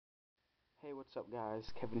Hey, what's up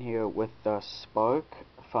guys? Kevin here with Spark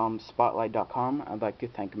from Spotlight.com. I'd like to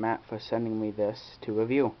thank Matt for sending me this to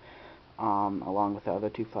review, along with the other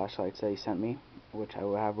two flashlights that he sent me, which I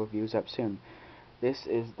will have reviews up soon. This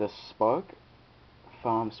is the Spark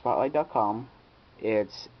from Spotlight.com.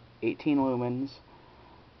 It's 18 lumens.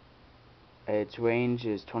 Its range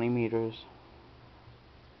is 20 meters.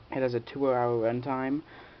 It has a 2-hour runtime,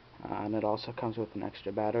 and it also comes with an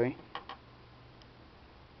extra battery.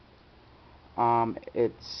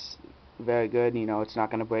 It's very good. You know, it's not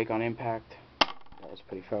going to break on impact. It's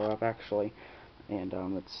pretty far up actually, and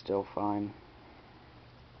it's still fine.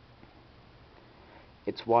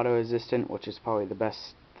 It's water resistant, which is probably the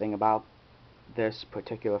best thing about this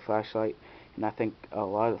particular flashlight, and I think a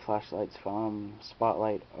lot of the flashlights from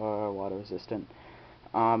Spotlight are water resistant.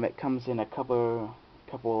 It comes in a couple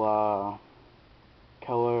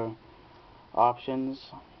color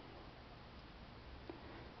options.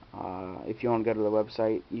 If you want to go to the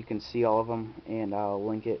website, you can see all of them, and I'll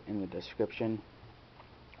link it in the description.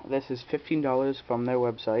 This is $15 from their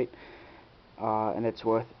website, and it's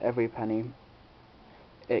worth every penny.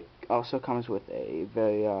 It also comes with a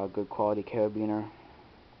very good quality carabiner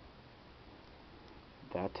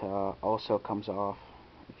that also comes off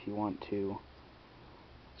if you want to.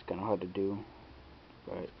 It's kind of hard to do,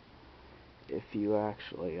 but if you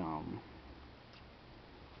actually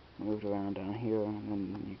moved around down here, and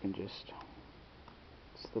then you can just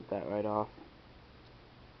slip that right off.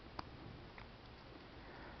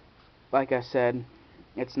 Like I said,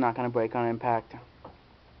 it's not going to break on impact,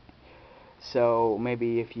 so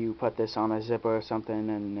maybe if you put this on a zipper or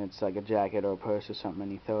something, and it's like a jacket or a purse or something,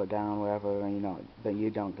 and you throw it down wherever, you know, then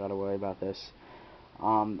you don't got to worry about this.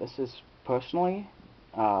 This is personally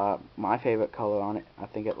my favorite color on it. I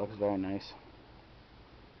think it looks very nice.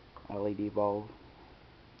 LED bulb.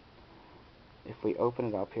 If we open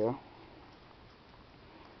it up here,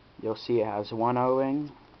 you'll see it has one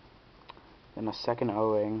O-ring, then a second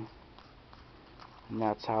O-ring, and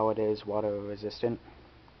that's how it is water resistant.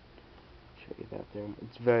 Show you that there.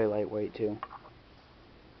 It's very lightweight too,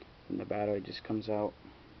 and the battery just comes out.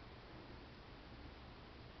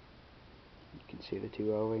 You can see the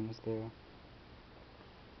two O-rings there,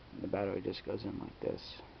 and the battery just goes in like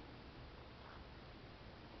this.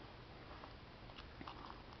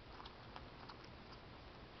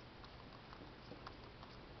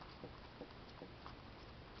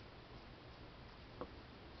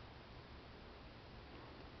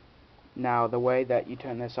 Now, the way that you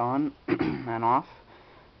turn this on and off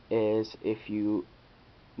is if you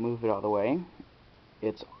move it all the way,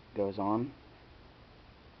 it goes on.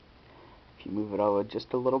 If you move it over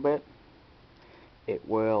just a little bit, it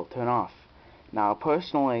will turn off. Now,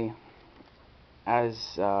 personally,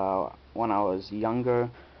 as when I was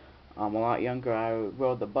younger, a lot younger, I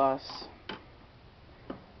rode the bus,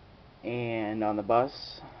 and on the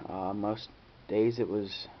bus, most days it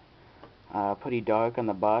was pretty dark on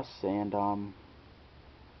the bus, and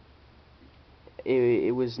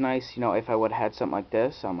it was nice, you know, if I would have had something like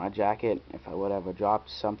this on my jacket, if I would have dropped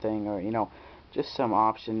something, or, you know, just some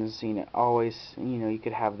options. You know, always, you know, you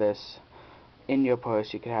could have this in your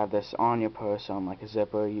purse, you could have this on your purse on like a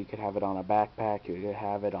zipper, you could have it on a backpack, you could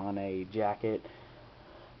have it on a jacket.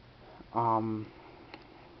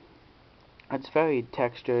 It's very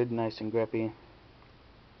textured, nice and grippy.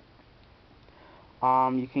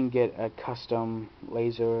 You can get a custom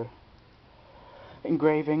laser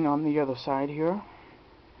engraving on the other side here.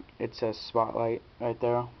 It says Spotlight right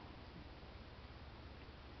there.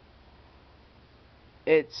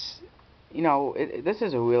 It's, you know, this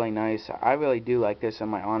is a really nice, I really do like this in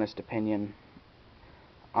my honest opinion.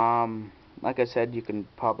 Like I said, you can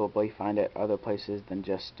probably find it other places than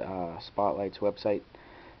just Spotlight's website.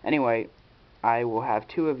 Anyway, I will have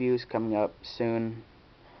 2 reviews coming up soon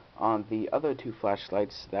on the other 2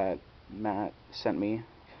 flashlights that Matt sent me,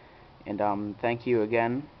 and thank you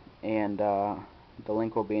again, and the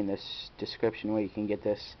link will be in this description where you can get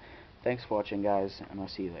this. Thanks for watching guys, and I'll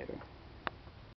see you later.